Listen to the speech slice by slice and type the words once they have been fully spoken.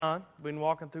John. We've been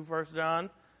walking through 1 John.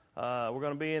 We're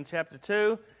going to be in chapter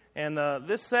 2. And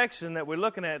this section that we're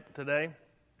looking at today,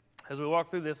 as we walk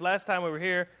through this, last time we were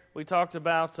here, we talked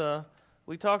about a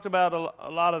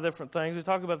lot of different things. We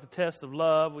talked about the test of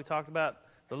love. We talked about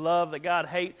the love that God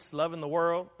hates, loving the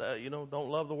world. Don't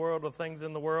love the world or things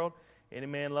in the world. Any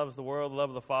man loves the world, the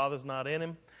love of the Father is not in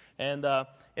him. And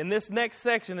in this next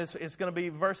section, it's going to be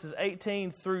verses 18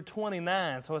 through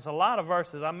 29. So it's a lot of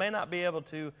verses. I may not be able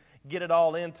to get it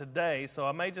all in today, so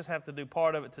I may just have to do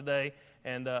part of it today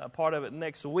and a part of it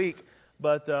next week.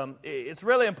 But it's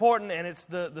really important, and it's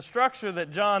the structure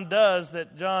that John does,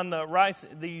 that John writes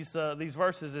these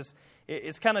verses,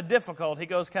 it's kind of difficult. He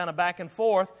goes kind of back and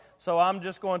forth, so I'm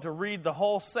just going to read the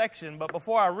whole section. But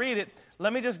before I read it,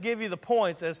 let me just give you the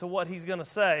points as to what he's going to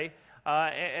say.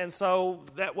 And so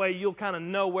that way you'll kind of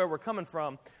know where we're coming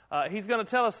from. He's going to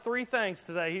tell us three things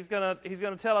today. He's going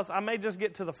to tell us, I may just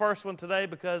get to the first one today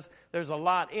because there's a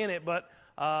lot in it, but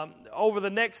over the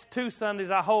next 2 Sundays,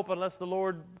 I hope, unless the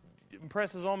Lord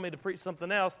impresses on me to preach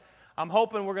something else, I'm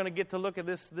hoping we're going to get to look at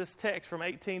this text from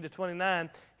 18 to 29.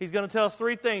 He's going to tell us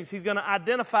three things. He's going to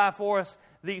identify for us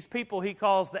these people he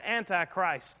calls the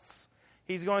Antichrists.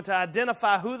 He's going to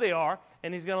identify who they are,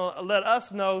 and he's going to let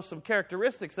us know some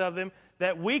characteristics of them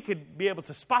that we could be able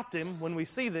to spot them when we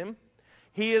see them.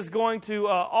 He is going to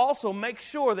also make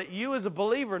sure that you as a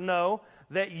believer know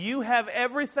that you have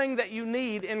everything that you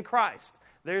need in Christ.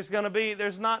 There's not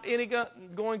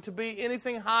going to be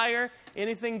anything higher,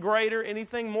 anything greater,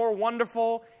 anything more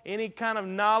wonderful, any kind of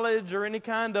knowledge or any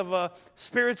kind of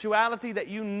spirituality that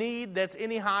you need that's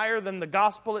any higher than the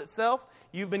gospel itself.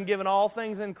 You've been given all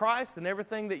things in Christ, and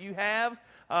everything that you have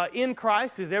in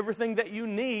Christ is everything that you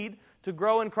need to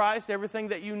grow in Christ, everything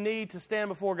that you need to stand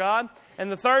before God.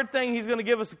 And the third thing, he's going to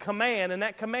give us a command, and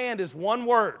that command is one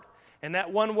word, and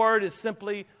that one word is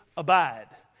simply abide.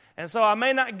 And so I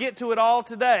may not get to it all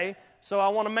today, so I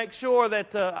want to make sure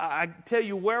that I tell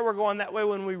you where we're going. That way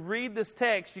when we read this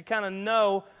text, you kind of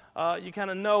know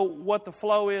what the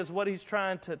flow is, what he's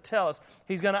trying to tell us.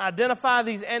 He's going to identify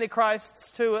these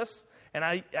antichrists to us, and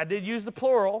I did use the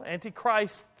plural,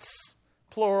 antichrists,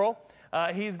 plural.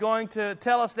 He's going to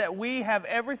tell us that we have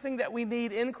everything that we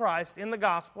need in Christ, in the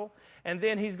gospel, and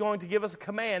then he's going to give us a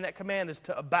command. That command is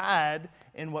to abide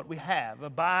in what we have,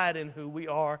 abide in who we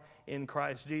are in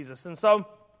Christ Jesus. And so,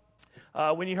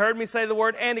 when you heard me say the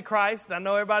word Antichrist, I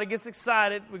know everybody gets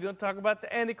excited. We're going to talk about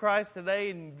the Antichrist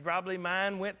today, and probably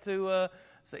mine went to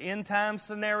it's an end-time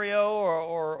scenario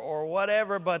or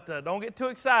whatever, but don't get too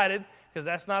excited, because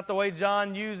that's not the way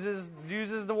John uses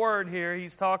the word here.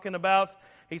 He's talking about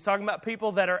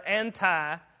people that are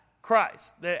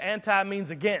anti-Christ. The anti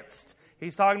means against.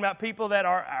 He's talking about people that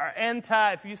are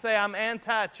anti. If you say I'm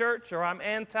anti-church or I'm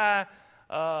anti,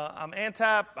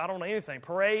 I don't know anything,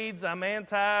 parades, I'm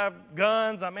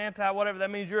anti-guns, I'm anti-whatever, that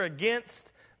means you're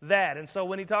against that. And so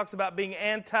when he talks about being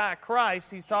anti-Christ,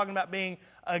 he's talking about being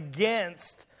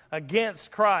against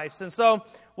Christ. And so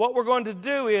what we're going to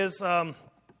do is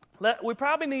we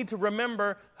probably need to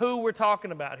remember who we're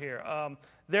talking about here.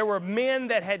 There were men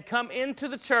that had come into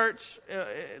the church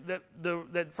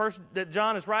that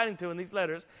John is writing to in these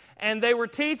letters, and they were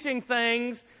teaching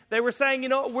things. They were saying,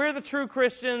 we're the true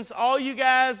Christians. All you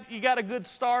guys, you got a good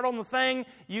start on the thing.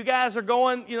 You guys are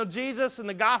going, Jesus and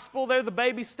the gospel, they're the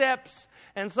baby steps.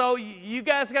 And so you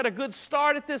guys got a good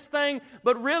start at this thing,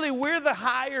 but really we're the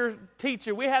higher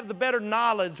teacher. We have the better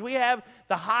knowledge. We have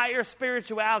the higher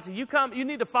spirituality. You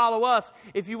need to follow us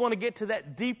if you want to get to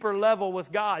that deeper level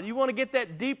with God. You want to get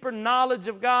that deeper knowledge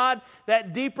of God,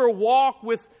 that deeper walk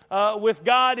with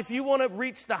God. If you want to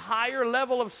reach the higher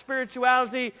level of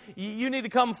spirituality, you need to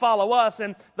come follow us.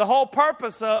 And the whole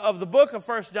purpose of the book of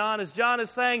 1 John is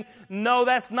saying, no,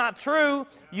 that's not true.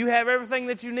 You have everything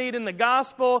that you need in the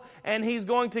gospel, and he's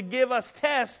going to give us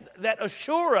tests that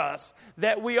assure us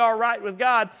that we are right with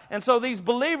God. And so these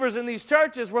believers in these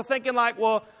churches were thinking like,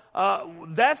 well,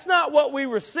 that's not what we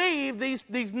received,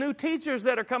 these new teachers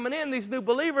that are coming in, these new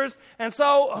believers. And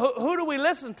so who do we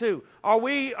listen to? Are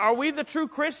we the true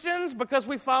Christians because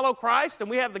we follow Christ and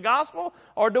we have the gospel?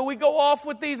 Or do we go off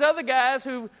with these other guys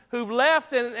who've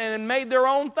left and made their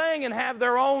own thing and have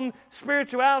their own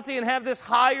spirituality and have this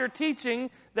higher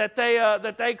teaching that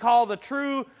they call the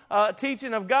true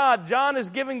teaching of God? John is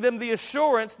giving them the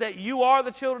assurance that you are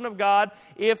the children of God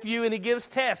and he gives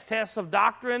tests of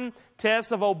doctrine,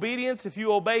 tests of obedience, if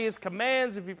you obey his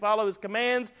commands, if you follow his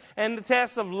commands, and the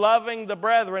test of loving the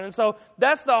brethren. And so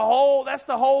that's the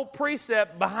whole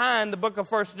precept behind the book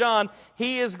of 1 John.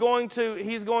 He's going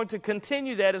to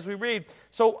continue that as we read.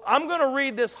 So I'm going to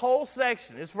read this whole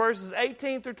section. It's verses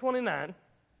 18 through 29.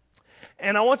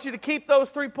 And I want you to keep those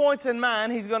 3 points in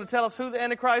mind. He's going to tell us who the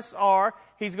Antichrists are.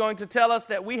 He's going to tell us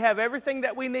that we have everything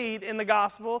that we need in the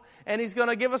gospel. And he's going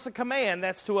to give us a command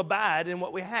that's to abide in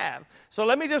what we have. So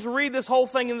let me just read this whole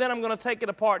thing, and then I'm going to take it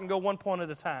apart and go one point at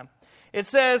a time. It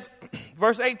says,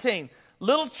 verse 18,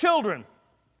 little children,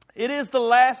 it is the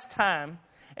last time.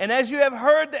 And as you have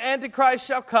heard, the Antichrist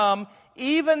shall come.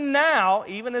 Even now,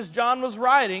 even as John was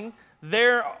writing,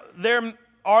 there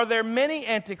are there many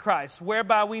antichrists,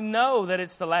 whereby we know that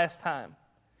it's the last time.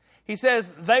 He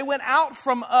says, they went out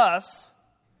from us,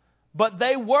 but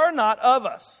they were not of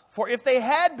us. For if they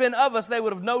had been of us, they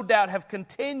would have no doubt have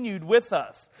continued with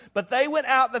us. But they went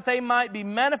out that they might be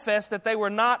manifest that they were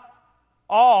not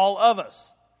all of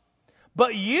us.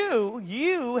 But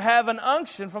you have an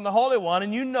unction from the Holy One,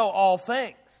 and you know all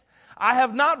things. I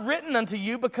have not written unto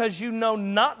you because you know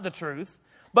not the truth,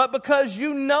 but because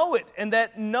you know it, and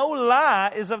that no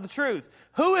lie is of the truth.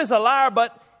 Who is a liar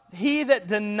but he that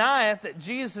denieth that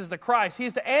Jesus is the Christ? He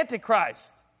is the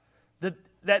Antichrist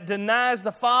that denies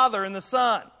the Father and the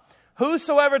Son.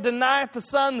 Whosoever denieth the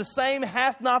Son, the same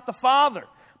hath not the Father.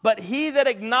 But he that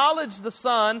acknowledgeth the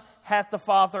Son hath the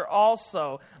Father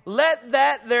also. Let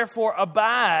that therefore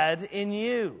abide in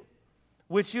you,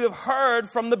 which you have heard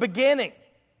from the beginning.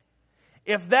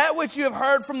 If that which you have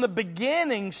heard from the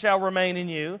beginning shall remain in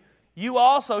you, you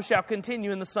also shall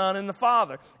continue in the Son and the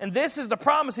Father. And this is the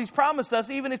promise. He's promised us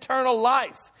even eternal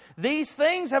life. These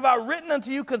things have I written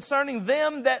unto you concerning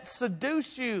them that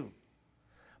seduce you.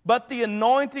 But the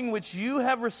anointing which you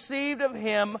have received of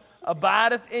him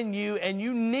abideth in you, and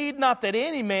you need not that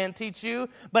any man teach you,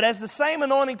 but as the same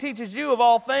anointing teaches you of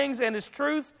all things, and is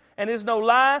truth, and is no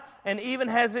lie, and even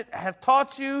as it hath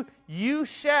taught you, you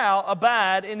shall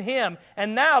abide in him.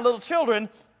 And now, little children,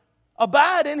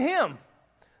 abide in him,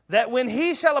 that when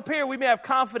he shall appear, we may have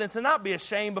confidence and not be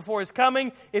ashamed before his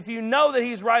coming. If you know that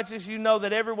he's righteous, you know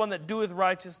that everyone that doeth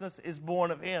righteousness is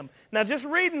born of him. Now, just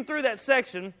reading through that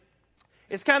section,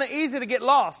 it's kind of easy to get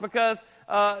lost because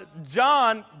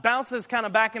John bounces kind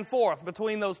of back and forth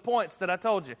between those points that I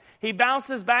told you. He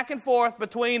bounces back and forth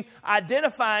between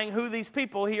identifying who these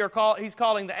people he's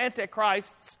calling the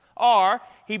Antichrists are.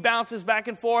 He bounces back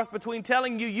and forth between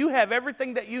telling you you have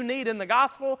everything that you need in the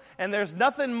gospel and there's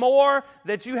nothing more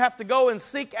that you have to go and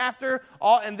seek after.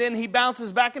 And then he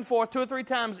bounces back and forth 2 or 3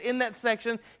 times in that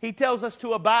section. He tells us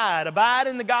to abide. Abide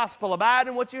in the gospel. Abide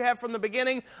in what you have from the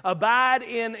beginning. Abide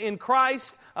in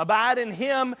Christ. Abide in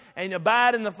him. And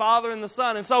abide in the Father and the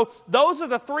Son. And so those are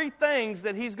the 3 things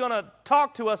that he's going to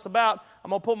talk to us about.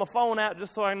 I'm going to pull my phone out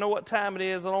just so I know what time it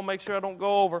is. I don't make sure I don't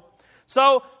go over.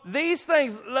 So these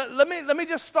things, let me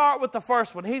just start with the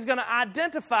first one. He's going to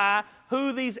identify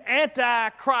who these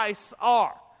antichrists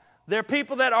are. They're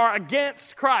people that are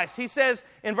against Christ. He says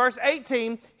in verse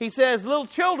 18, he says, little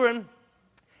children,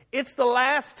 it's the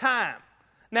last time.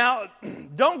 Now,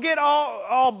 don't get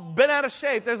all bent out of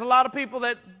shape. There's a lot of people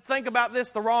that think about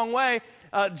this the wrong way.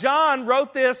 John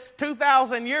wrote this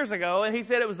 2,000 years ago, and he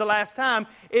said it was the last time.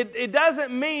 It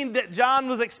doesn't mean that John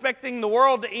was expecting the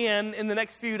world to end in the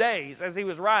next few days as he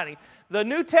was writing. The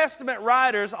New Testament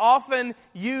writers often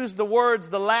use the words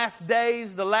the last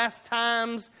days, the last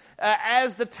times,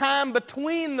 as the time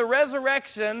between the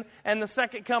resurrection and the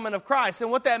second coming of Christ. And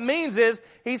what that means is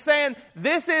he's saying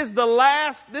this is the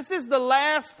last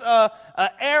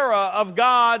era of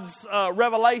God's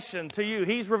revelation to you.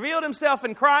 He's revealed himself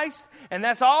in Christ, and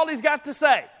that's all he's got to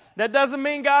say. That doesn't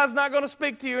mean God's not going to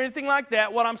speak to you or anything like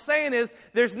that. What I'm saying is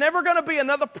there's never going to be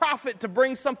another prophet to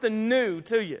bring something new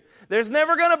to you. There's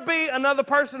never going to be another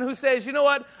person who says, you know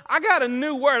what, I got a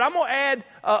new word. I'm going to add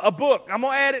a book. I'm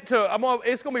going to add it to,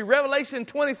 it's going to be Revelation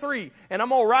 23, and I'm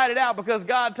going to write it out because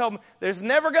God told me. There's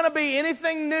never going to be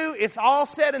anything new. It's all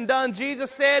said and done.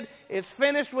 Jesus said it's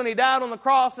finished when he died on the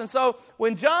cross. And so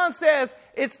when John says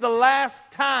it's the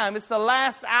last time, it's the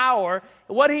last hour,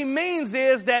 what he means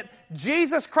is that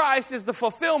Jesus Christ is the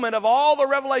fulfillment of all the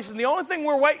revelation. The only thing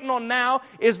we're waiting on now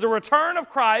is the return of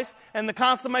Christ and the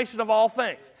consummation of all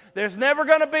things. There's never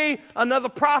going to be another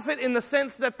prophet in the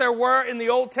sense that there were in the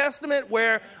Old Testament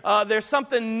where there's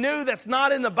something new that's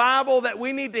not in the Bible that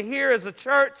we need to hear as a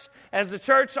church, as the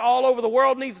church all over the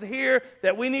world needs to hear,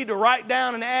 that we need to write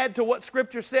down and add to what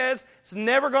Scripture says. It's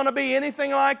never going to be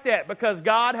anything like that because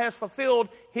God has fulfilled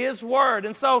His Word.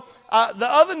 And so the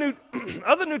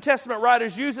other New Testament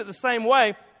writers use it the same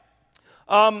way.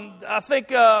 I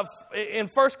think in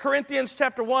 1 Corinthians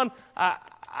chapter 1,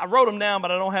 I wrote them down,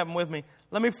 but I don't have them with me.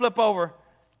 Let me flip over.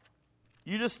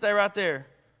 You just stay right there.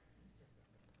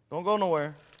 Don't go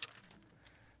nowhere.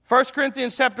 1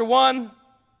 Corinthians chapter 1.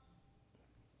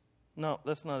 No,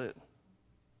 that's not it.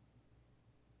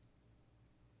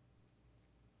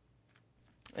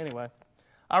 Anyway.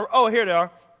 Here they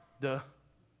are. Duh.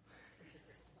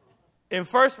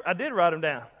 I did write them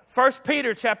down. 1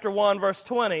 Peter chapter 1, verse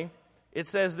 20, it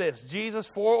says this: Jesus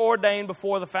foreordained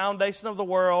before the foundation of the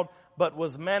world, but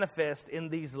was manifest in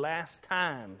these last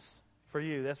times for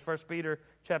you. That's 1 Peter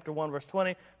chapter 1, verse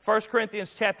 20. 1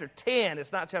 Corinthians chapter 10,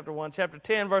 it's not chapter 1, chapter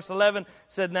 10, verse 11,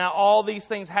 said, now all these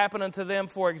things happen unto them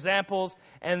for examples,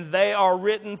 and they are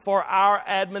written for our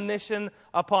admonition,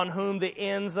 upon whom the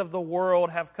ends of the world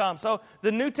have come. So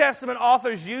the New Testament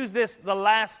authors use this, the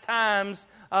last times,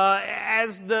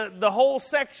 as the whole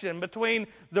section between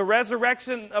the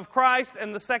resurrection of Christ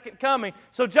and the second coming.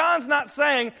 So John's not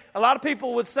saying, a lot of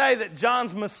people would say that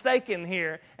John's mistaken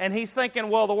here, and he's thinking,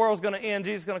 well, the world's going to end,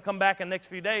 Jesus is going to come back in the next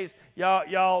few days,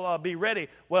 y'all be ready.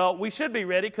 Well, we should be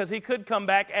ready, because he could come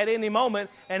back at any moment,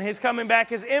 and his coming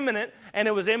back is imminent, and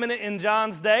it was imminent in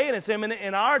John's day, and it's imminent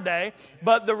in our day.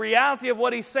 But the reality of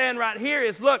what he's saying right here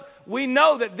is, look, we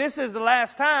know that this is the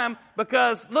last time,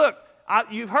 because, look,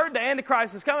 you've heard the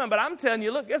Antichrist is coming, but I'm telling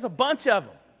you, look, there's a bunch of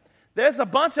them. There's a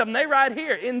bunch of them. They right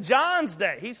here. In John's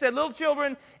day, he said, little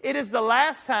children, it is the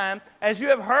last time, as you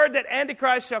have heard that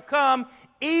Antichrist shall come,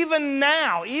 even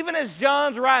now, even as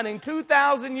John's writing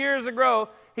 2,000 years ago,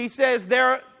 he says,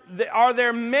 there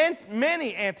are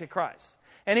many Antichrists.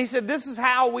 And he said, this is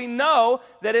how we know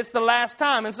that it's the last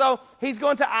time. And so he's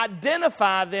going to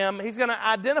identify them. He's going to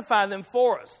identify them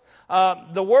for us.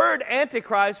 The word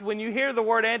Antichrist, when you hear the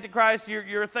word Antichrist,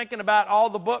 you're thinking about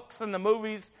all the books and the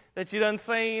movies that you done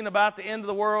seen about the end of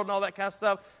the world and all that kind of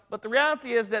stuff. But the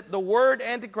reality is that the word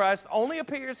Antichrist only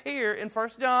appears here in 1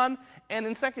 John and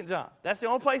in 2 John. That's the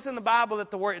only place in the Bible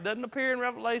that the word, it doesn't appear in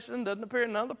Revelation, doesn't appear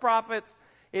in none of the prophets.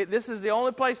 This is the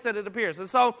only place that it appears. And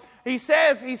so he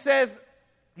says,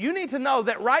 you need to know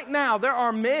that right now there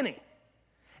are many.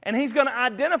 And he's going to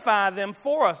identify them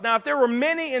for us. Now, if there were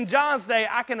many in John's day,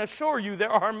 I can assure you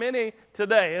there are many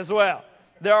today as well.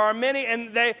 There are many,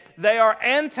 and they are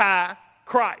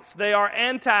anti-Christ. They are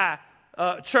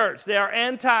anti-church. They are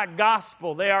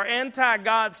anti-gospel. They are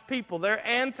anti-God's people. They're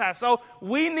anti. So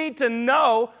we need to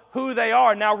know who they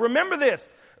are. Now, remember this.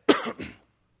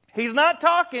 He's not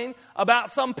talking about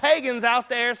some pagans out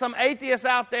there, some atheists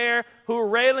out there who are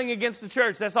railing against the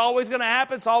church. That's always going to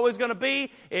happen. It's always going to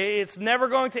be. It's never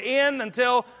going to end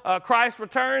until Christ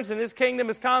returns and his kingdom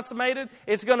is consummated.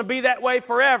 It's going to be that way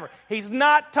forever. He's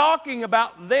not talking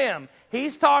about them.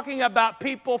 He's talking about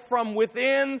people from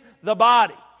within the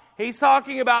body. He's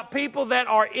talking about people that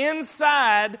are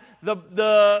inside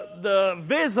the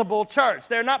visible church.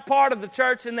 They're not part of the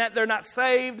church in that they're not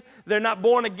saved, they're not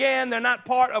born again, they're not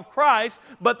part of Christ,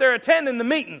 but they're attending the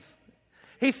meetings.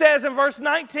 He says in verse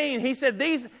 19, he said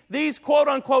these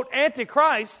quote-unquote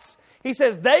antichrists, he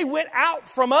says they went out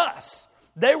from us.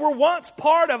 They were once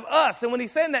part of us. And when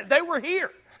he's saying that, they were here.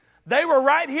 They were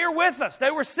right here with us.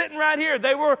 They were sitting right here.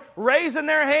 They were raising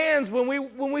their hands when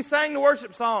we sang the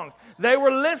worship songs. They were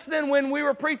listening when we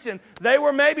were preaching. They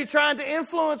were maybe trying to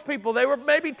influence people. They were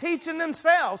maybe teaching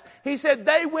themselves. He said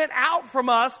they went out from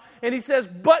us, and he says,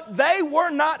 but they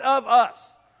were not of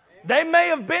us. They may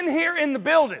have been here in the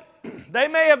building. They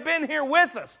may have been here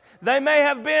with us. They may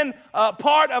have been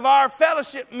part of our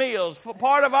fellowship meals,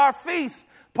 part of our feasts,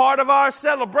 part of our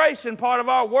celebration, part of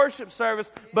our worship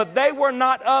service, but they were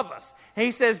not of us. And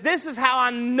he says, this is how I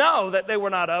know that they were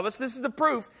not of us. This is the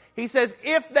proof. He says,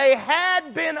 if they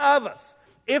had been of us,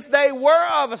 if they were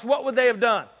of us, what would they have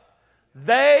done?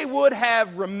 They would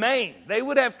have remained. They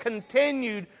would have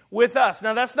continued with us.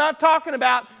 Now, that's not talking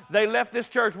about they left this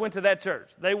church, went to that church.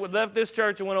 They left this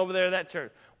church and went over there to that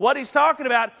church. What he's talking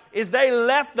about is they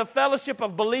left the fellowship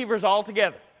of believers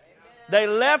altogether. They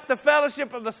left the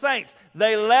fellowship of the saints.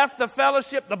 They left the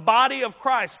fellowship, the body of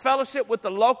Christ, fellowship with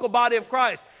the local body of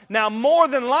Christ. Now, more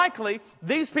than likely,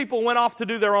 these people went off to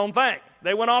do their own thing.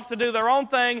 They went off to do their own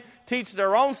thing, teach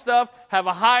their own stuff, have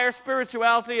a higher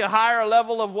spirituality, a higher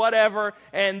level of whatever,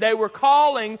 and they were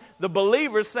calling the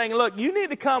believers saying, look, you need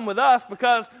to come with us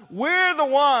because we're the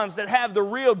ones that have the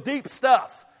real deep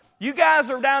stuff. You guys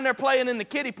are down there playing in the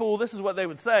kiddie pool. This is what they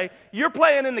would say. You're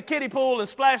playing in the kiddie pool and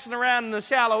splashing around in the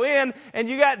shallow end, and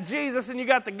you got Jesus and you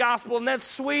got the gospel, and that's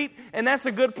sweet, and that's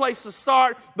a good place to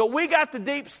start. But we got the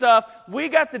deep stuff. We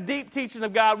got the deep teaching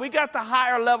of God. We got the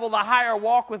higher level, the higher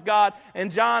walk with God.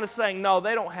 And John is saying, no,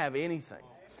 they don't have anything.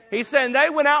 He's saying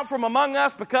they went out from among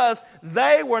us because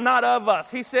they were not of us.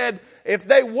 He said, if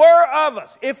they were of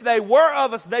us,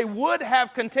 they would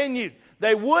have continued.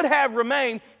 They would have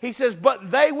remained. He says, but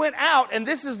they went out, and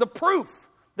this is the proof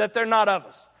that they're not of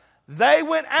us. They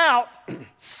went out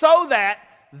so that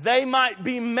they might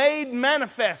be made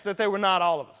manifest that they were not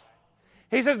all of us.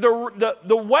 He says,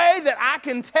 the way that I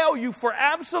can tell you for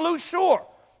absolute sure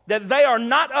that they are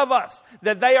not of us,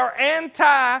 that they are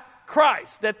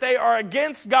anti-Christ, that they are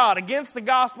against God, against the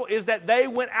gospel, is that they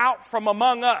went out from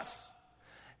among us.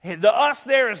 The us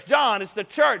there is John. It's the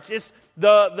church. It's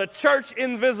the church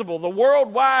invisible, the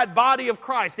worldwide body of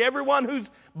Christ. Everyone who's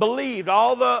believed,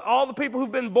 all the people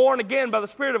who've been born again by the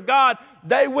Spirit of God,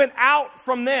 they went out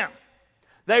from them.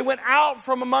 They went out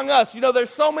from among us. You know,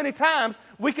 there's so many times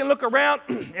we can look around,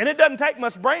 and it doesn't take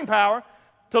much brain power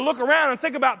to look around and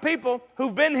think about people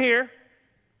who've been here,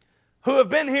 who have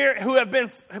been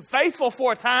faithful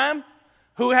for a time,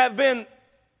 who have been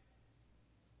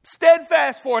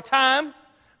steadfast for a time,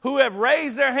 who have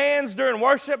raised their hands during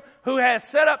worship, who has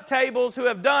set up tables, who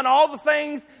have done all the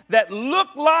things that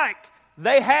look like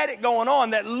they had it going on,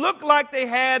 that look like they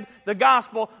had the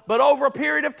gospel, but over a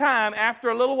period of time, after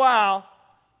a little while,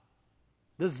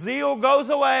 the zeal goes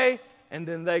away, and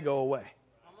then they go away.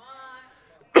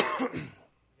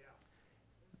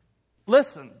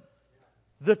 Listen,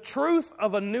 the truth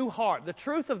of a new heart, the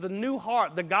truth of the new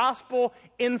heart, the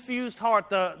gospel-infused heart,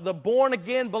 the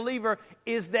born-again believer,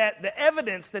 is that the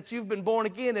evidence that you've been born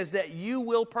again is that you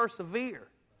will persevere.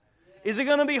 Is it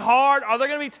going to be hard? Are there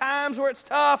going to be times where it's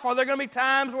tough? Are there going to be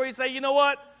times where you say, you know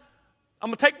what, I'm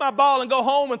going to take my ball and go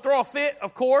home and throw a fit?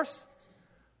 Of course.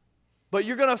 But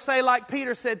you're going to say like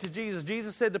Peter said to Jesus.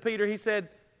 Jesus said to Peter, he said,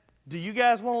 do you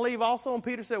guys want to leave also? And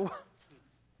Peter said, well,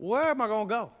 where am I going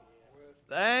to go?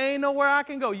 There ain't nowhere I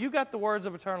can go. You got the words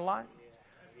of eternal life.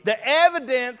 The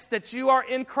evidence that you are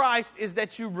in Christ is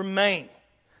that you remain.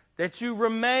 That you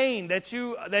remain. That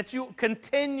you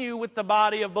continue with the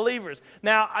body of believers.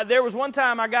 Now, there was one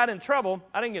time I got in trouble.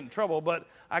 I didn't get in trouble, but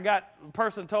a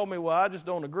person told me, well, I just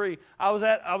don't agree. I was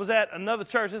at another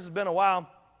church. This has been a while.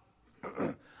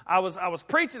 I was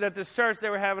preaching at this church. They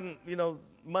were having,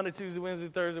 Monday, Tuesday, Wednesday,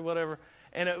 Thursday, whatever.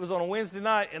 And it was on a Wednesday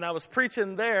night, and I was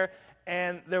preaching there.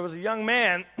 And there was a young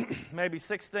man, maybe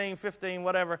 16, 15,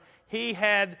 whatever.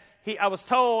 I was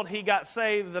told he got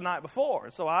saved the night before.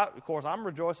 So, of course, I'm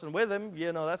rejoicing with him.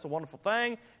 That's a wonderful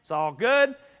thing. It's all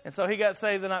good. And so he got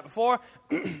saved the night before.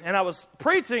 And I was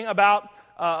preaching about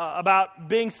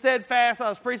being steadfast. I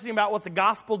was preaching about what the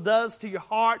gospel does to your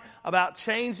heart, about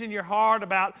changing your heart,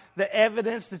 about the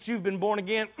evidence that you've been born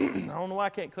again. I don't know why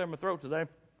I can't clear my throat today.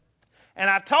 And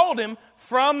I told him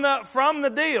from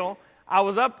the deal, I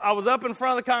was up in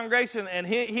front of the congregation, and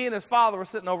he and his father were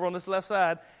sitting over on this left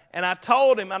side. And I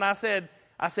told him, and I said,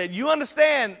 you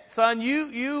understand, son,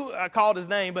 I called his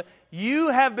name, but you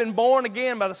have been born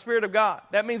again by the Spirit of God.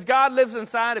 That means God lives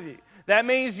inside of you. That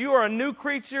means you are a new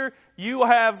creature. You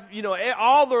have,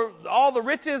 all the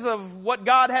riches of what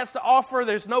God has to offer.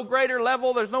 There's no greater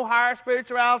level. There's no higher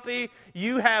spirituality.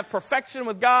 You have perfection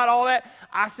with God, all that.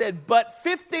 I said, but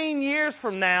 15 years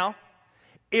from now,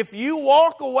 if you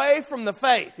walk away from the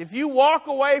faith, if you walk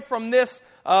away from this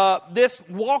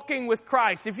walking with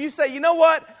Christ, if you say, you know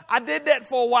what, I did that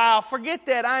for a while, forget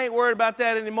that, I ain't worried about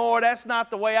that anymore, that's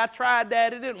not the way, I tried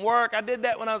that, it didn't work, I did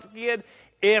that when I was a kid.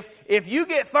 If you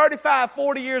get 35,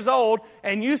 40 years old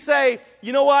and you say,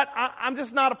 you know what, I'm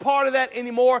just not a part of that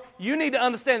anymore, you need to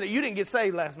understand that you didn't get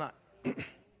saved last night.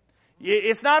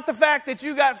 It's not the fact that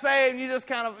you got saved and you just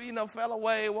kind of, fell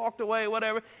away, walked away,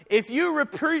 whatever. If you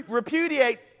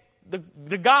repudiate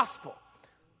the gospel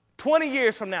 20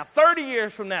 years from now, 30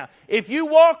 years from now, if you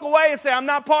walk away and say, I'm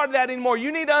not part of that anymore,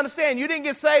 you need to understand you didn't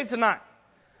get saved tonight.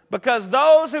 Because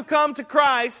those who come to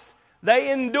Christ,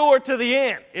 they endure to the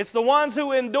end. It's the ones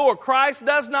who endure. Christ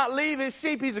does not leave his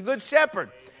sheep. He's a good shepherd.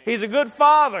 He's a good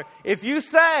father. If you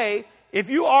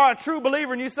are a true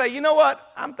believer and you say, you know what,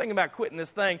 I'm thinking about quitting this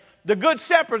thing, the good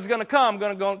shepherd's going to come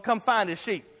find his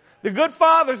sheep. The good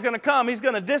father's going to come. He's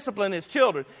going to discipline his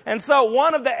children. And so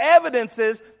one of the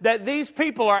evidences that these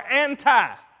people are anti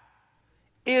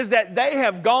is that they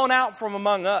have gone out from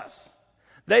among us.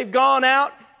 They've gone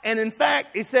out, and in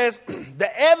fact, it says the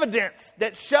evidence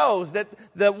that shows that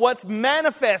what's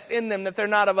manifest in them that they're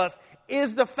not of us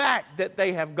is the fact that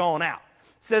they have gone out.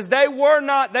 It says they went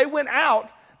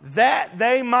out that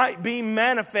they might be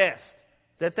manifest,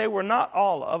 that they were not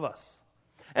all of us.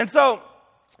 And so,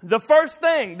 the first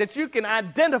thing that you can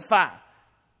identify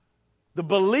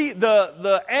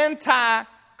the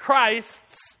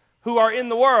antichrists who are in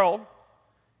the world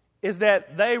is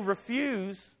that they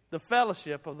refuse the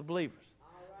fellowship of the believers.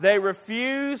 They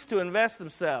refuse to invest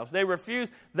themselves.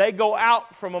 They go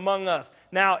out from among us.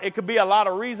 Now, it could be a lot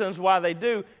of reasons why they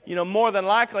do. More than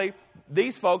likely,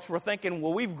 these folks were thinking,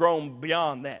 well, we've grown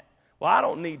beyond that. Well, I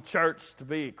don't need church to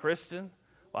be a Christian.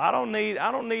 Well, I don't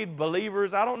need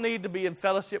believers. I don't need to be in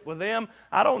fellowship with them.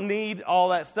 I don't need all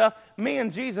that stuff. Me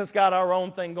and Jesus got our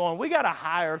own thing going. We got a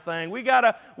higher thing. We got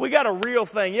a real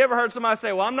thing. You ever heard somebody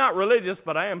say, well, I'm not religious,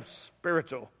 but I am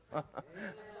spiritual?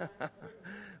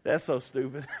 That's so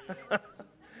stupid.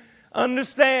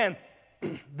 Understand,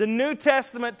 the New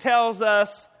Testament tells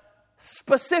us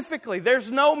specifically,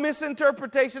 there's no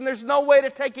misinterpretation. There's no way to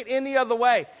take it any other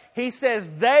way. He says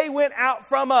they went out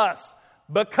from us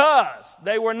because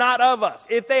they were not of us.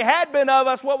 If they had been of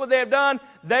us, what would they have done?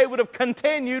 They would have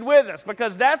continued with us,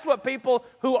 because that's what people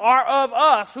who are of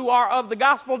us, who are of the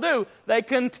gospel, do. They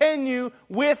continue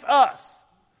with us.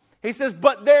 He says,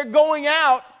 but they're going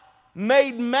out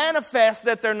made manifest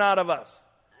that they're not of us.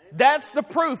 That's the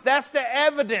proof. That's the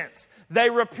evidence. They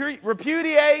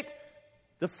repudiate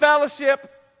the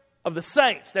fellowship of the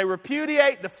saints. They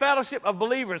repudiate the fellowship of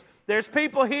believers. There's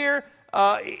people here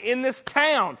in this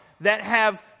town that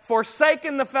have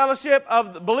forsaken the fellowship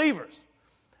of the believers.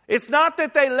 It's not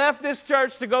that they left this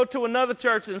church to go to another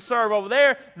church and serve over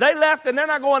there. They left and they're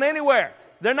not going anywhere.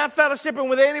 They're not fellowshipping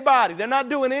with anybody. They're not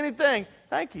doing anything.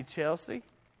 Thank you, Chelsea.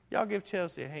 Y'all give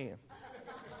Chelsea a hand.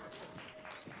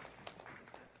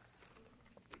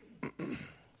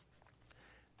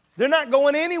 They're not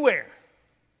going anywhere.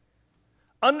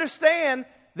 Understand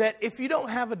that if you don't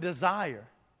have a desire,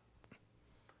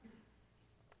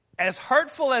 as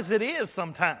hurtful as it is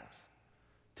sometimes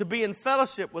to be in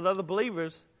fellowship with other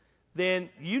believers, then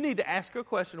you need to ask your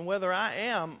question whether I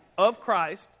am of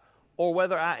Christ or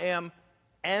whether I am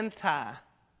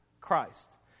anti-Christ.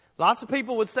 Lots of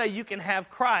people would say you can have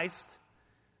Christ,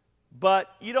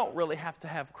 but you don't really have to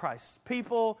have Christ's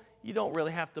people. You don't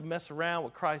really have to mess around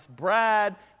with Christ's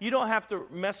bride. You don't have to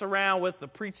mess around with the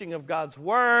preaching of God's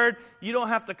word. You don't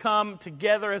have to come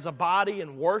together as a body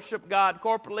and worship God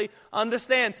corporately.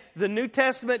 Understand, the New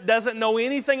Testament doesn't know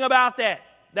anything about that.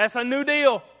 That's a new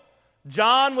deal.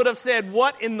 John would have said,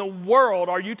 what in the world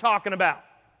are you talking about?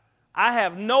 I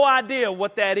have no idea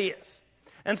what that is.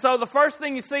 And so the first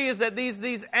thing you see is that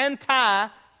these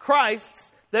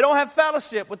anti-Christs, they don't have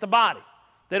fellowship with the body.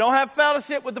 They don't have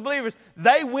fellowship with the believers.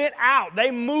 They went out.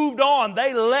 They moved on.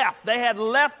 They left. They had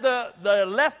left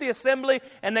the assembly,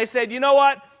 and they said, you know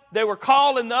what? They were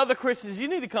calling the other Christians, you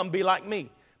need to come be like me,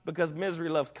 because misery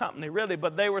loves company, really.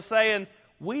 But they were saying,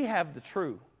 we have the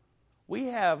true. We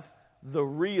have the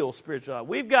real spirituality.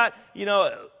 We've got, you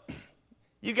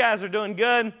guys are doing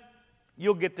good.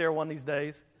 You'll get there one of these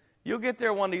days. You'll get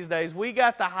there one of these days. We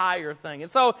got the higher thing. And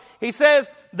so he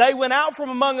says they went out from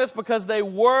among us because they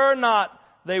were not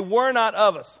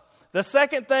of us. The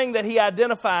second thing that he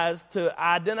identifies to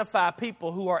identify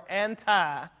people who are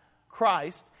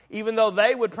anti-Christ, even though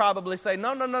they would probably say,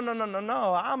 no,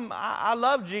 I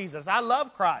love Jesus. I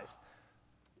love Christ.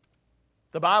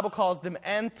 The Bible calls them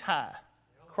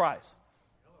anti-Christ.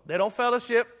 They don't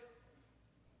fellowship.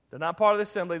 They're not part of the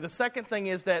assembly. The second thing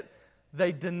is that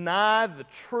they deny the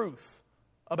truth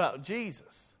about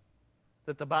Jesus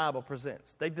that the Bible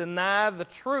presents. They deny the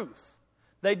truth.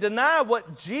 They deny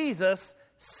what Jesus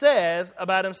says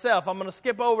about himself. I'm going to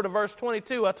skip over to verse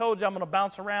 22. I told you I'm going to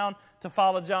bounce around to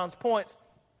follow John's points.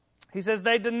 He says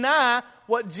they deny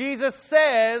what Jesus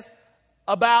says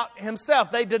about himself.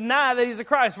 They deny that he's a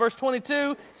Christ. Verse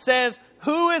 22 says,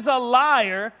 who is a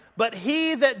liar but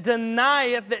he that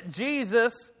denieth that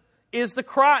Jesus is the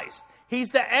Christ?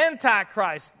 He's the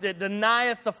Antichrist that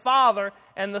denieth the Father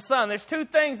and the Son. There's two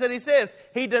things that he says.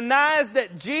 He denies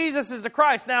that Jesus is the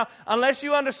Christ. Now, unless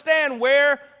you understand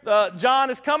where John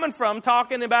is coming from,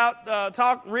 talking about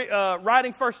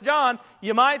writing 1 John,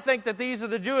 you might think that these are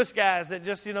the Jewish guys that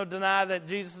just deny that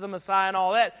Jesus is the Messiah and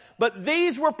all that. But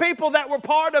these were people that were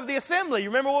part of the assembly. You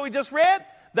remember what we just read?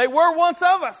 They were once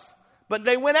of us, but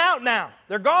they went out now.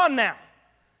 They're gone now.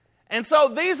 And so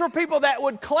these were people that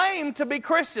would claim to be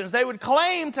Christians. They would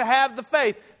claim to have the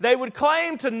faith. They would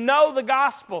claim to know the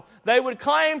gospel. They would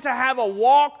claim to have a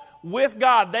walk with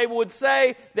God. They would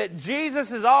say that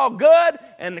Jesus is all good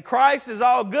and Christ is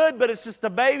all good, but it's just the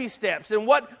baby steps. And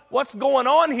what's going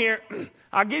on here,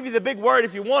 I'll give you the big word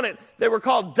if you want it. They were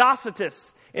called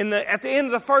Docetists. At the end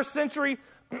of the first century,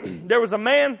 there was a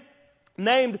man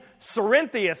named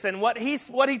Cerinthius, and what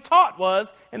he taught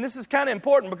was, and this is kind of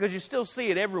important because you still see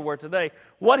it everywhere today,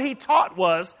 what he taught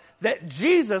was that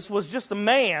Jesus was just a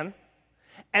man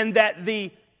and that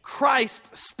the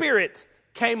Christ Spirit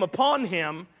came upon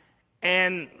him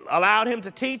and allowed him to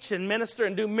teach and minister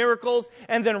and do miracles,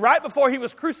 and then right before he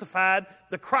was crucified,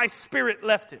 the Christ Spirit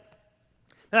left him.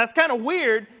 Now, that's kind of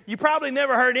weird. You probably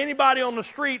never heard anybody on the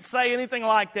street say anything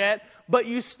like that. but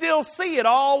you still see it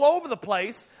all over the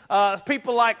place.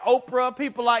 People like Oprah,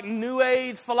 people like New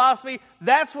Age philosophy,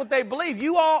 that's what they believe.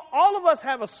 All of us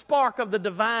have a spark of the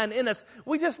divine in us.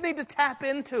 We just need to tap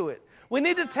into it. We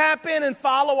need to tap in and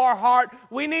follow our heart.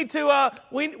 We need to.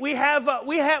 We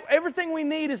have everything we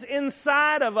need is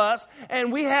inside of us,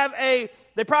 and we have a.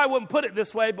 They probably wouldn't put it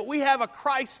this way, but we have a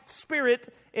Christ spirit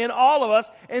in all of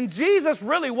us. And Jesus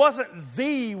really wasn't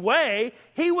the way.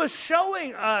 He was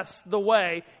showing us the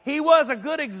way. He was a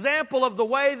good example of the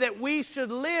way that we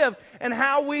should live and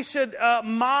how we should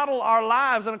model our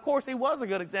lives. And of course, he was a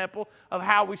good example of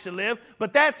how we should live.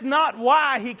 But that's not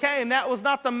why he came. That was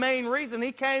not the main reason.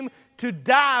 He came to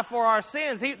die for our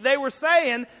sins. They were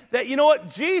saying that, you know what,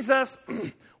 Jesus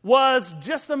was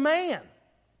just a man.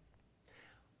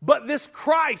 But this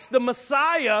Christ, the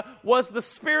Messiah, was the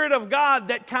Spirit of God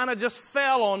that kind of just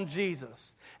fell on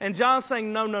Jesus. And John's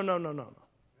saying, no.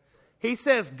 He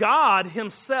says God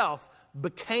himself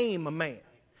became a man.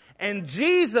 And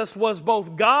Jesus was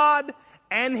both God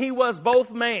and he was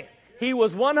both man. He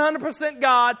was 100%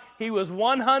 God. He was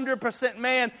 100%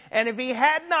 man. And if he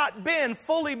had not been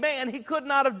fully man, he could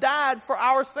not have died for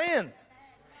our sins.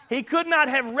 He could not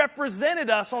have represented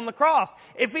us on the cross.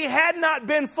 If he had not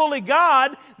been fully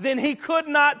God, then he could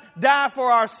not die for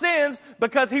our sins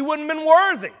because he wouldn't have been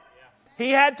worthy. He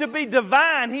had to be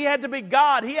divine. He had to be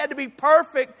God. He had to be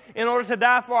perfect in order to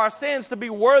die for our sins, to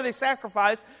be worthy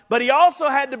sacrifice. But he also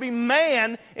had to be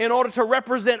man in order to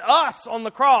represent us on the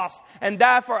cross and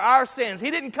die for our sins. He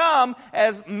didn't come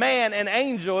as man and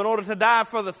angel in order to die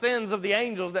for the sins of the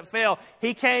angels that fell.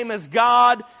 He came as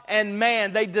God and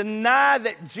man. They deny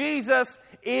that Jesus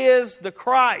is the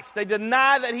Christ. They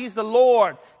deny that he's the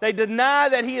Lord. They deny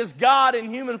that he is God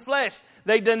in human flesh.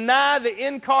 They deny the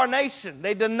incarnation.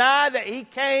 They deny that he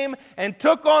came and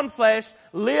took on flesh,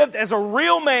 lived as a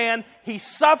real man. He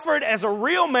suffered as a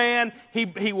real man. He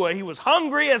was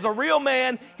hungry as a real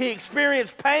man. He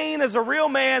experienced pain as a real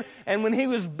man. And when he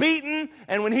was beaten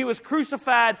and when he was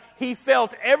crucified, he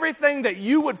felt everything that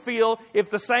you would feel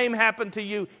if the same happened to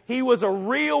you. He was a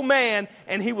real man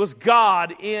and he was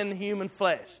God in human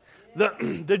flesh.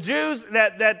 The Jews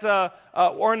that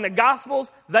were in the Gospels,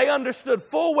 they understood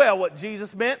full well what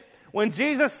Jesus meant. When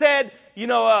Jesus said,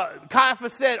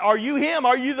 Caiaphas said, "Are you him?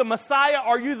 Are you the Messiah?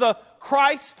 Are you the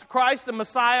Christ?" Christ and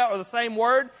Messiah are the same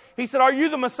word. He said, "Are you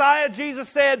the Messiah?" Jesus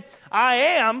said, "I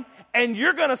am. And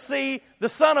you're going to see the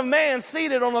Son of Man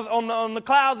seated on the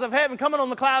clouds of heaven, coming on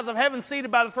the clouds of heaven,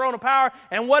 seated by the throne of power."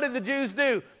 And what did the Jews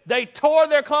do? They tore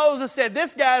their clothes and said,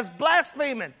 "This guy's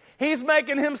blaspheming. He's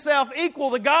making himself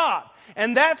equal to God."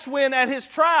 And that's when at his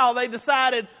trial they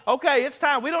decided, okay, it's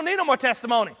time. We don't need no more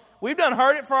testimony. We've done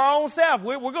heard it for our own self.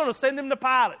 We're going to send him to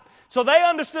Pilate. So they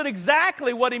understood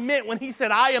exactly what he meant when he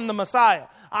said, "I am the Messiah.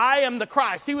 I am the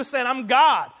Christ." He was saying, "I'm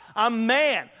God. I'm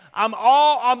man. I'm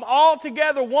all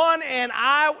together one, and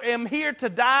I am here to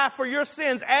die for your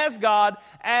sins as God,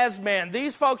 as man."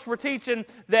 These folks were teaching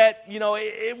that,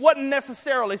 it wasn't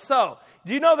necessarily so.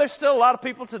 Do you know there's still a lot of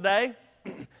people today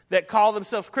that call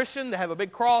themselves Christian, that have a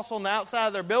big cross on the outside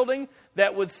of their building,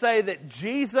 that would say that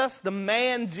Jesus, the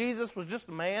man Jesus, was just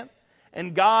a man,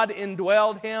 and God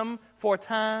indwelled him for a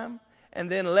time,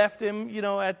 and then left him,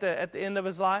 at the end of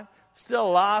his life? Still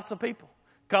lots of people.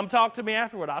 Come talk to me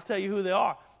afterward. I'll tell you who they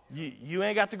are. You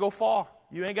ain't got to go far.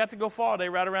 You ain't got to go far. They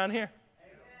right around here.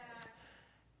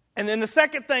 And then the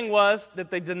second thing was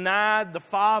that they denied the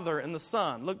Father and the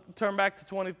Son. Turn back to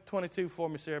 20:22 for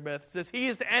me, Sarah Beth. It says, "He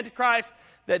is the Antichrist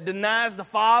that denies the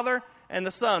Father and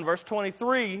the Son." Verse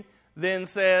 23 then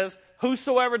says,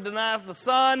 "Whosoever denies the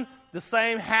Son, the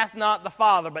same hath not the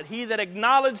Father. But he that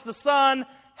acknowledges the Son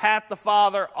hath the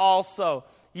Father also."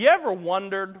 You ever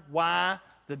wondered why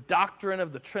the doctrine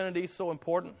of the Trinity is so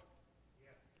important?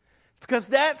 Because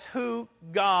that's who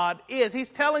God is. He's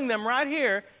telling them right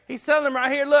here,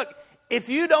 look, if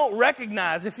you don't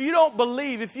recognize, if you don't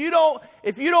believe, if you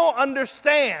don't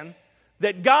understand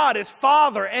that God is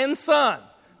Father and Son,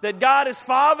 that God is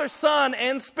Father, Son,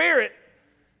 and Spirit,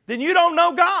 then you don't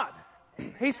know God.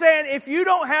 He's saying if you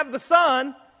don't have the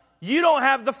Son, you don't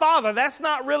have the Father. That's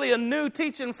not really a new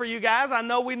teaching for you guys. I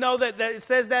know we know that it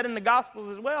says that in the Gospels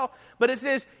as well. But it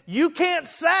says you can't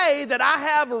say that I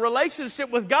have a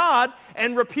relationship with God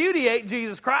and repudiate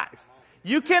Jesus Christ.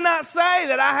 You cannot say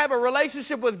that I have a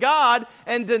relationship with God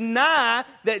and deny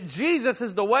that Jesus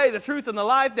is the way, the truth, and the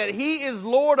life, that He is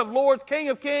Lord of lords, King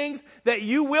of kings, that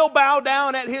you will bow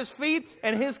down at His feet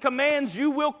and His commands you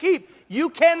will keep. You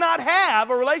cannot have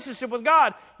a relationship with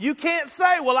God. You can't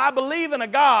say, well, I believe in a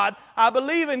God. I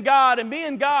believe in God, and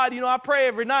being God, I pray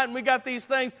every night, and we got these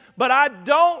things. But I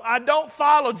don't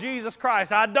follow Jesus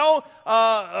Christ. I don't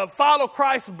follow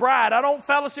Christ's bride. I don't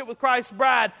fellowship with Christ's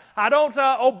bride. I don't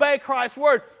obey Christ's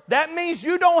word. That means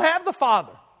you don't have the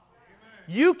Father.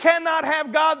 You cannot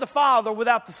have God the Father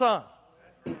without the Son.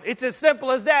 It's as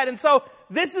simple as that. And so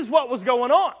this is what was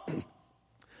going on.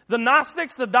 The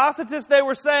Gnostics, the Docetists, they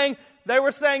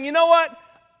were saying, you know what?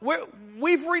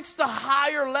 We've reached a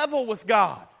higher level with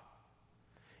God.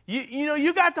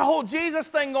 You got the whole Jesus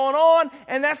thing going on,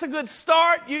 and that's a good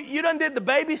start. You done did the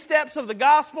baby steps of the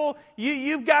gospel.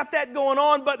 You've got that going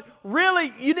on, but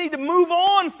really you need to move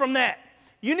on from that.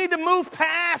 You need to move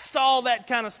past all that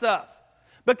kind of stuff.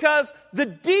 Because the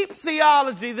deep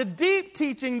theology, the deep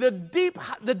teaching, the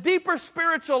deeper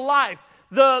spiritual life,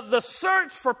 the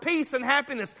search for peace and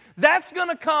happiness, that's going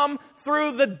to come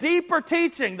through the deeper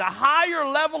teaching, the higher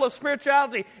level of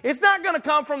spirituality. It's not going to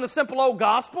come from the simple old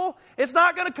gospel. It's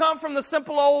not going to come from the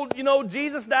simple old,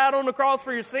 Jesus died on the cross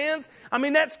for your sins. I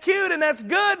mean, that's cute and that's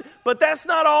good, but that's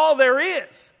not all there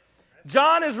is.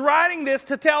 John is writing this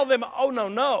to tell them, oh,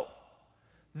 no.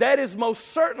 That is most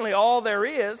certainly all there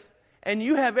is. And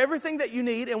you have everything that you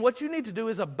need, and what you need to do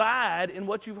is abide in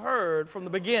what you've heard from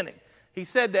the beginning. He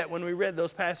said that when we read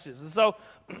those passages. And so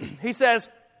he says,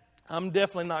 I'm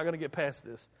definitely not going to get past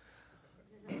this.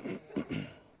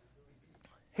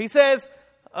 He says,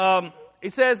 the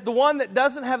one that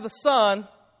doesn't have the Son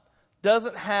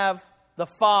doesn't have the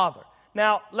Father.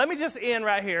 Now, let me just end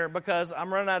right here because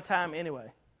I'm running out of time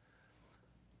anyway.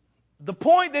 The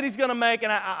point that he's going to make,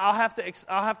 and I'll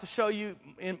have to show you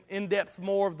in depth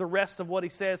more of the rest of what he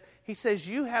says. He says,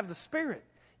 you have the Spirit.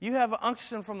 You have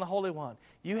unction from the Holy One.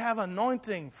 You have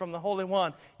anointing from the Holy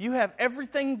One. You have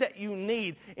everything that you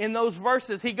need. In those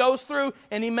verses, he goes through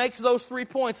and he makes those 3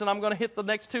 points, and I'm going to hit the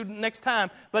next two next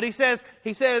time. But he says,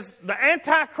 the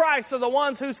Antichrists are the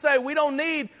ones who say,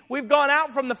 we've gone out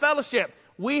from the fellowship.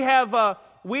 We don't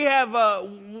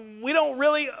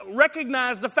really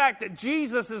recognize the fact that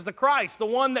Jesus is the Christ, the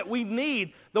one that we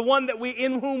need, the one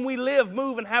in whom we live,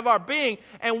 move, and have our being.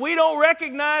 And we don't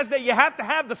recognize that you have to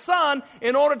have the Son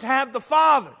in order to have the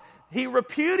Father. He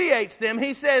repudiates them.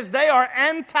 He says they are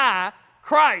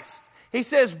anti-Christ. He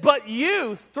says, but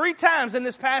you, 3 times in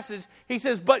this passage, he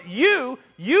says, but you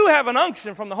have an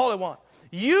unction from the Holy One.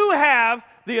 You have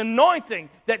the anointing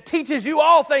that teaches you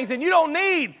all things, and you don't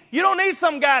need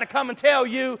some guy to come and tell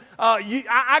you,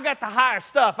 I got the higher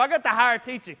stuff. I got the higher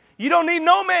teaching. You don't need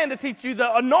no man to teach you.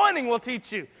 The anointing will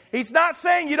teach you. He's not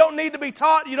saying you don't need to be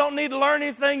taught. You don't need to learn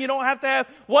anything. You don't have to have.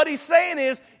 What he's saying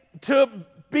is to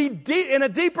be in a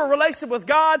deeper relationship with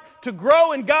God, to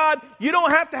grow in God, you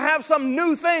don't have to have some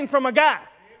new thing from a guy.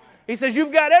 He says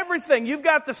you've got everything. You've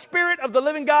got the Spirit of the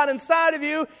living God inside of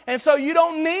you, and so you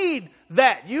don't need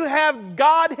that. You have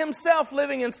God himself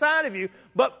living inside of you.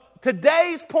 But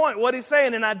today's point, what he's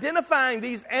saying in identifying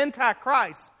these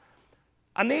antichrists,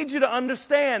 I need you to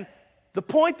understand the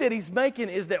point that he's making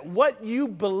is that what you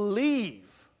believe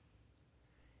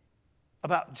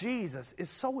about Jesus is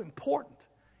so important.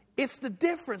 It's the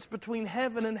difference between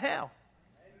heaven and hell.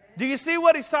 Do you see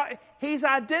what he's talking? He's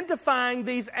identifying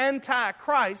these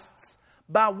antichrists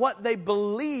by what they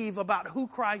believe about who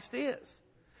Christ is.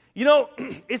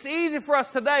 It's easy for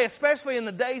us today, especially in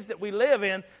the days that we live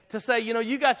in, to say,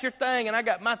 you got your thing and I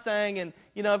got my thing, and,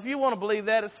 if you want to believe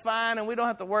that, it's fine, and we don't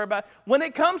have to worry about it. When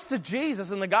it comes to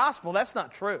Jesus and the gospel, that's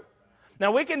not true.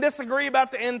 Now, we can disagree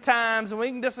about the end times, and we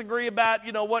can disagree about,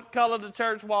 what color the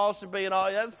church walls should be and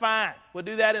all. That's fine. We'll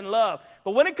do that in love.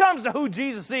 But when it comes to who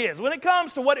Jesus is, when it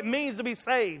comes to what it means to be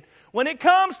saved, when it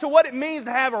comes to what it means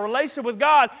to have a relationship with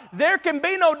God, there can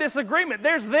be no disagreement.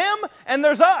 There's them and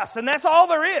there's us, and that's all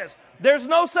there is. There's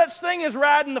no such thing as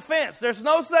riding the fence. There's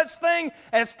no such thing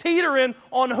as teetering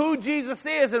on who Jesus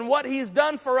is and what he's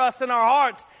done for us in our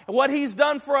hearts, and what he's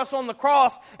done for us on the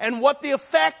cross, and what the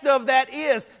effect of that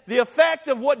is. The effect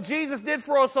of what Jesus did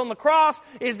for us on the cross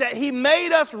is that he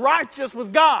made us righteous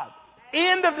with God.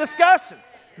 End of discussion.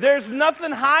 There's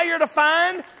nothing higher to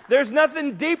find. There's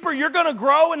nothing deeper. You're going to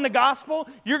grow in the gospel.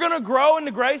 You're going to grow in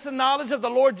the grace and knowledge of the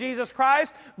Lord Jesus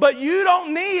Christ. But you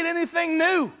don't need anything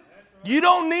new. You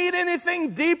don't need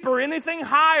anything deeper, anything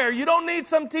higher. You don't need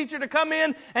some teacher to come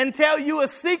in and tell you a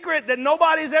secret that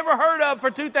nobody's ever heard of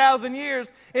for 2,000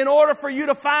 years in order for you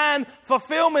to find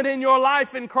fulfillment in your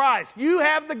life in Christ. You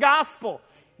have the gospel.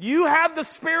 You have the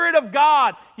Spirit of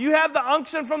God. You have the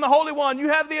unction from the Holy One. You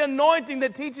have the anointing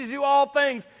that teaches you all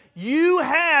things. You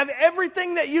have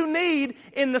everything that you need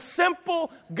in the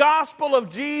simple gospel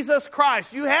of Jesus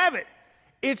Christ. You have it.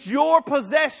 It's your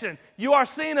possession. You are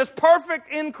seen as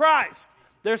perfect in Christ.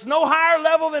 There's no higher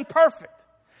level than perfect.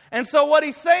 And so what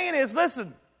he's saying is,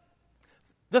 listen,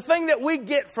 the thing that we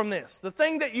get from this, the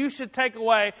thing that you should take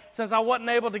away, since I wasn't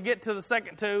able to get to the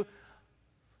second two,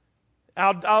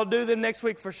 I'll do them next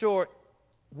week for sure.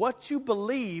 What you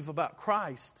believe about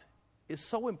Christ is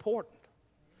so important.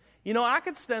 You know, I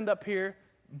could stand up here,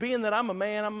 being that I'm a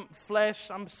man, I'm flesh,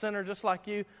 I'm a sinner just like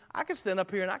you, I could stand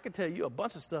up here and I could tell you a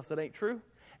bunch of stuff that ain't true,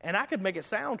 and I could make it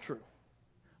sound true.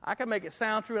 I could make it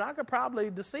sound true, and I could probably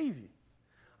deceive you.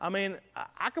 I mean,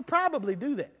 I could probably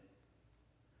do that.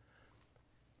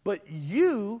 But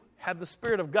you have the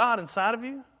Spirit of God inside of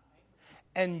you,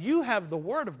 and you have the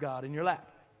Word of God in your lap.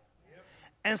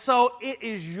 And so it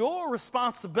is your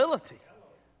responsibility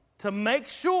to make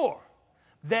sure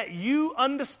that you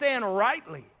understand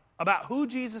rightly about who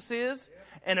Jesus is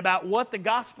and about what the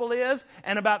gospel is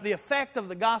and about the effect of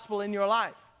the gospel in your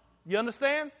life. You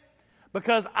understand?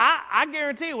 Because I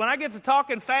guarantee you, when I get to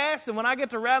talking fast and when I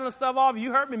get to rattling stuff off,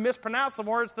 you heard me mispronounce some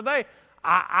words today,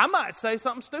 I might say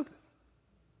something stupid.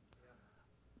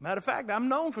 Matter of fact, I'm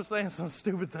known for saying some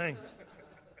stupid things.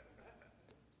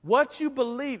 What you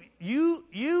believe,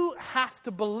 you have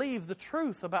to believe the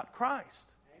truth about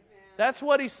Christ. Amen. That's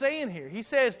what he's saying here. He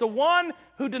says the one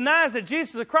who denies that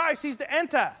Jesus is Christ, he's the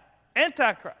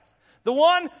Antichrist. The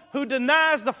one who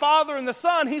denies the Father and the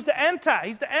Son, he's the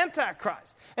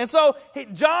Antichrist. And so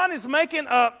John is making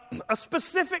a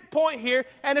specific point here,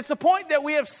 and it's a point that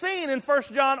we have seen in 1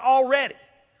 John already.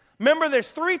 Remember, there's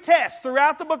 3 tests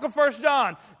throughout the book of 1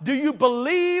 John. Do you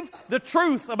believe the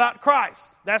truth about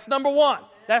Christ? That's number 1.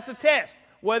 That's a test,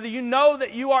 whether you know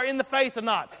that you are in the faith or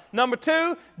not. Number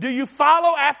 2, do you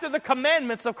follow after the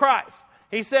commandments of Christ?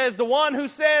 He says the one who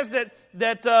says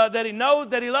that he knows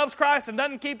that he loves Christ and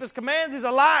doesn't keep his commands, he's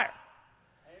a liar.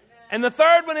 Amen. And the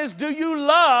third one is, do you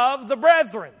love the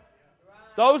brethren?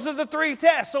 Those are the 3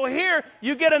 tests. So here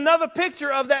you get another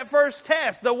picture of that first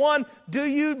test. The one, do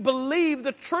you believe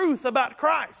the truth about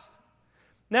Christ?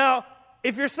 Now,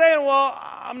 if you're saying, well,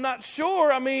 I'm not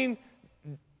sure. I mean,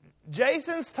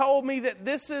 Jason's told me that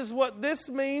this is what this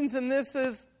means and this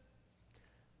is...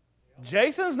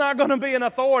 Jason's not going to be an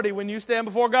authority when you stand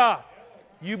before God.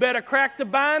 You better crack the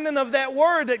binding of that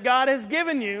word that God has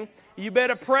given you. You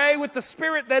better pray with the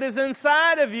Spirit that is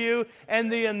inside of you,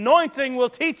 and the anointing will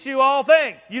teach you all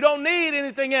things. You don't need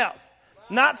anything else.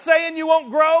 Not saying you won't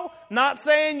grow, not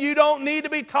saying you don't need to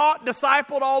be taught,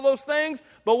 discipled, all those things.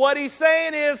 But what he's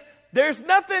saying is, there's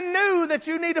nothing new that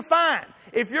you need to find.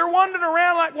 If you're wandering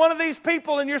around like one of these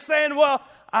people and you're saying, well,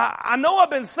 I know I've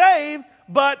been saved,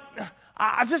 but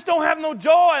I just don't have no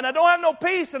joy and I don't have no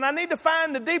peace and I need to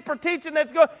find the deeper teaching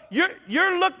that's going.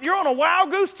 You're on a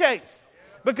wild goose chase.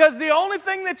 Because the only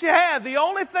thing that you have, the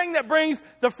only thing that brings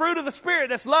the fruit of the Spirit,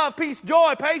 that's love, peace,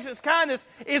 joy, patience, kindness,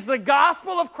 is the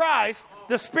gospel of Christ,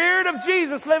 the Spirit of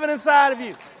Jesus living inside of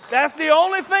you. That's the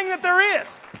only thing that there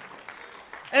is.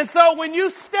 And so when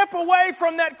you step away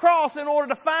from that cross in order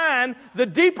to find the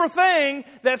deeper thing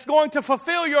that's going to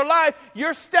fulfill your life,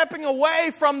 you're stepping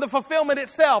away from the fulfillment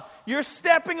itself. You're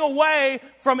stepping away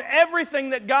from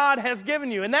everything that God has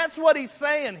given you. And that's what he's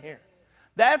saying here.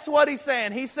 That's what he's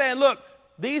saying. He's saying, look,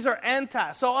 these are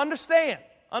anti. So understand.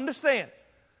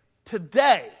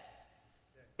 Today,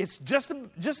 it's just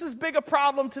as big a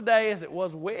problem today as it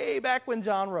was way back when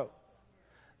John wrote.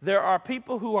 There are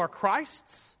people who are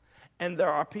Christ's, and there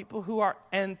are people who are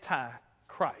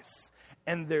anti-Christ.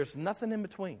 And there's nothing in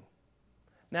between.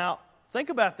 Now, think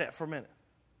about that for a minute.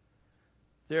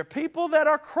 There are people that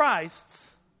are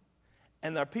Christ's,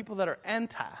 and there are people that are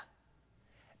anti.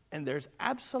 And there's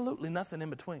absolutely nothing in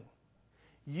between.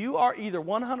 You are either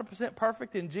 100%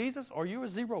 perfect in Jesus, or you are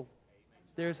zero.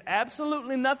 There's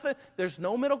absolutely nothing. There's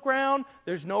no middle ground.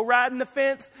 There's no riding the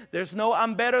fence. There's no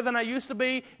I'm better than I used to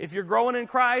be. If you're growing in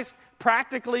Christ,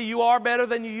 practically you are better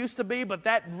than you used to be, but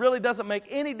that really doesn't make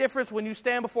any difference when you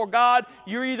stand before God.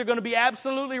 You're either going to be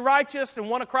absolutely righteous and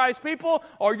one of Christ's people,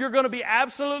 or you're going to be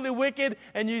absolutely wicked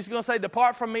and you're just going to say,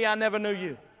 depart from me, I never knew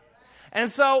you. And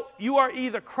so you are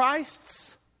either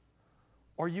Christ's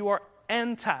or you are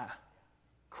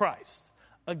anti-Christ,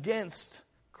 against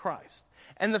Christ.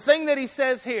 And the thing that he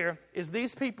says here is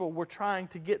these people were trying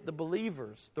to get the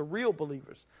believers, the real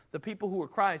believers, the people who were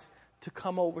Christ, to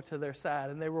come over to their side.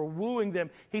 And they were wooing them.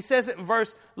 He says it in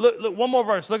look, one more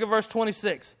verse. Look at verse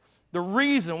 26. The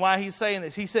reason why he's saying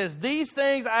this. He says, these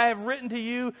things I have written to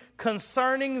you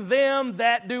concerning them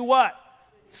that do what?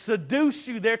 Seduce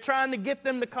you. They're trying to get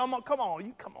them to come on. Come on,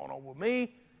 you come on over with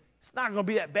me. It's not going to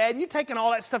be that bad. You're taking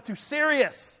all that stuff too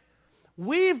serious.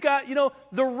 We've got,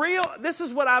 this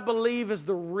is what I believe is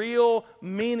the real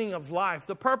meaning of life,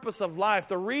 the purpose of life,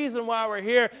 the reason why we're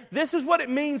here. This is what it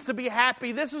means to be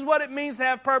happy. This is what it means to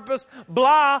have purpose.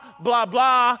 Blah, blah,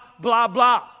 blah, blah,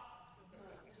 blah.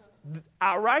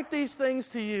 I write these things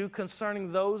to you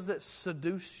concerning those that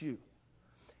seduce you. It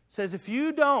says if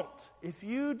a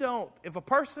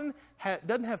person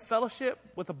doesn't have fellowship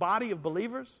with a body of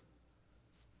believers,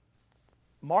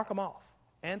 mark them off.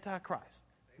 Antichrist.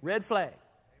 Red flag.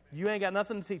 You ain't got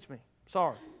nothing to teach me.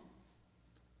 Sorry.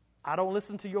 I don't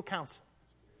listen to your counsel.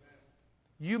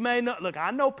 You may know. Look, I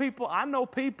know people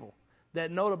that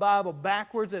know the Bible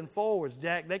backwards and forwards,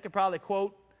 Jack. They could probably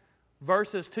quote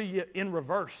verses to you in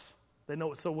reverse. They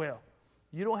know it so well.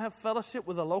 You don't have fellowship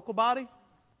with a local body,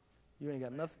 you ain't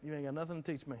got nothing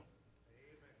to teach me.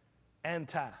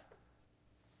 Anti.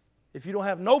 If you don't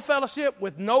have no fellowship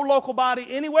with no local body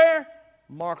anywhere,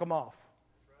 mark them off.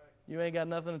 You ain't got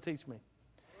nothing to teach me. It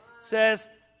says,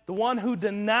 the one who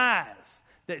denies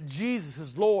that Jesus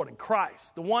is Lord and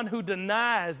Christ, the one who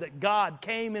denies that God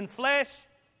came in flesh,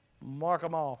 mark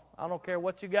them off. I don't care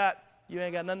what you got. You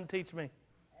ain't got nothing to teach me.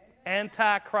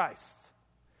 Antichrist.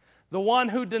 The one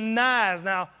who denies.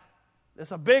 Now,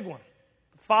 it's a big one.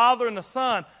 The Father and the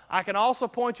Son. I can also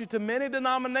point you to many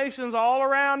denominations all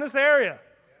around this area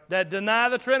that deny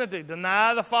the Trinity,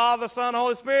 deny the Father, Son,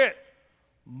 Holy Spirit.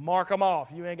 Mark them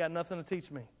off. You ain't got nothing to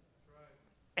teach me.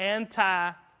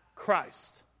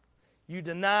 Antichrist. You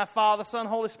deny Father, Son,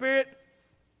 Holy Spirit,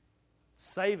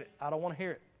 save it. I don't want to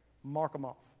hear it. Mark them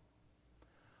off.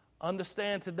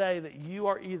 Understand today that you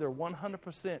are either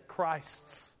 100%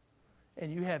 Christ's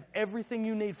and you have everything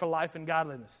you need for life and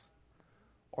godliness,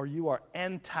 or you are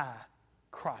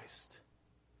anti-Christ.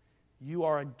 You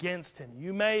are against Him.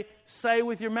 You may say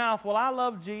with your mouth, well, I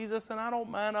love Jesus and I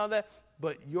don't mind all that.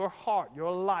 But your heart,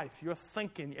 your life, your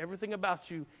thinking, everything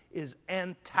about you is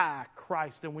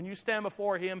anti-Christ. And when you stand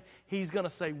before Him, He's going to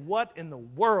say, what in the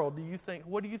world do you think?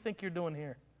 What do you think you're doing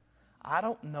here? I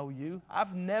don't know you.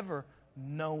 I've never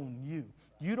known you.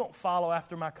 You don't follow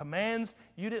after my commands.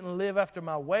 You didn't live after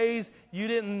my ways. You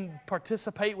didn't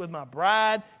participate with my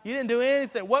bride. You didn't do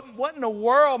anything. What in the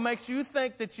world makes you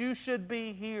think that you should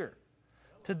be here?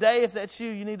 Today, if that's you,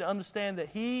 you need to understand that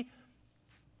He,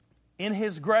 in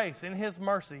His grace, in His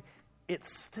mercy,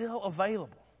 it's still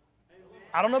available.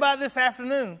 I don't know about this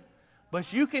afternoon,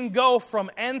 but you can go from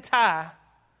anti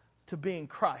to being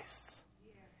Christ's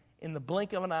in the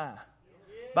blink of an eye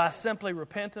by simply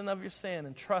repenting of your sin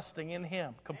and trusting in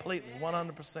Him completely,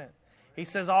 100%. He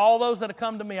says, all those that have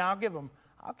come to me, I'll give them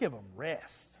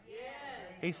rest.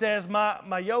 He says,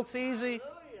 my yoke's easy.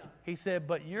 He said,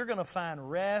 but you're going to find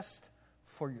rest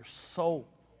for your soul.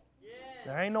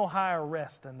 There ain't no higher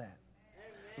rest than that.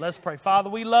 Let's pray. Father,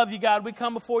 we love you, God. We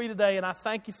come before you today, and I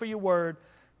thank you for your word.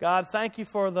 God, thank you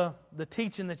for the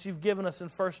teaching that you've given us in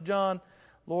 1 John.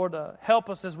 Lord, help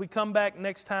us as we come back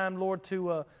next time, Lord,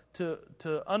 to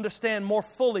understand more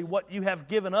fully what you have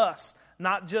given us,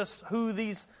 not just who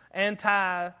these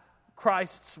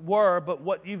anti-Christs were, but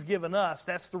what you've given us.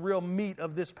 That's the real meat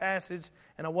of this passage,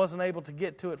 and I wasn't able to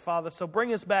get to it, Father. So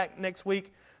bring us back next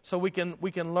week so we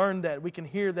can learn that, we can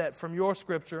hear that from your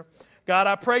Scripture. God,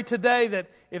 I pray today that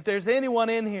if there's anyone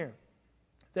in here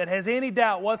that has any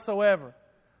doubt whatsoever,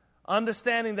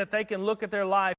 understanding that they can look at their life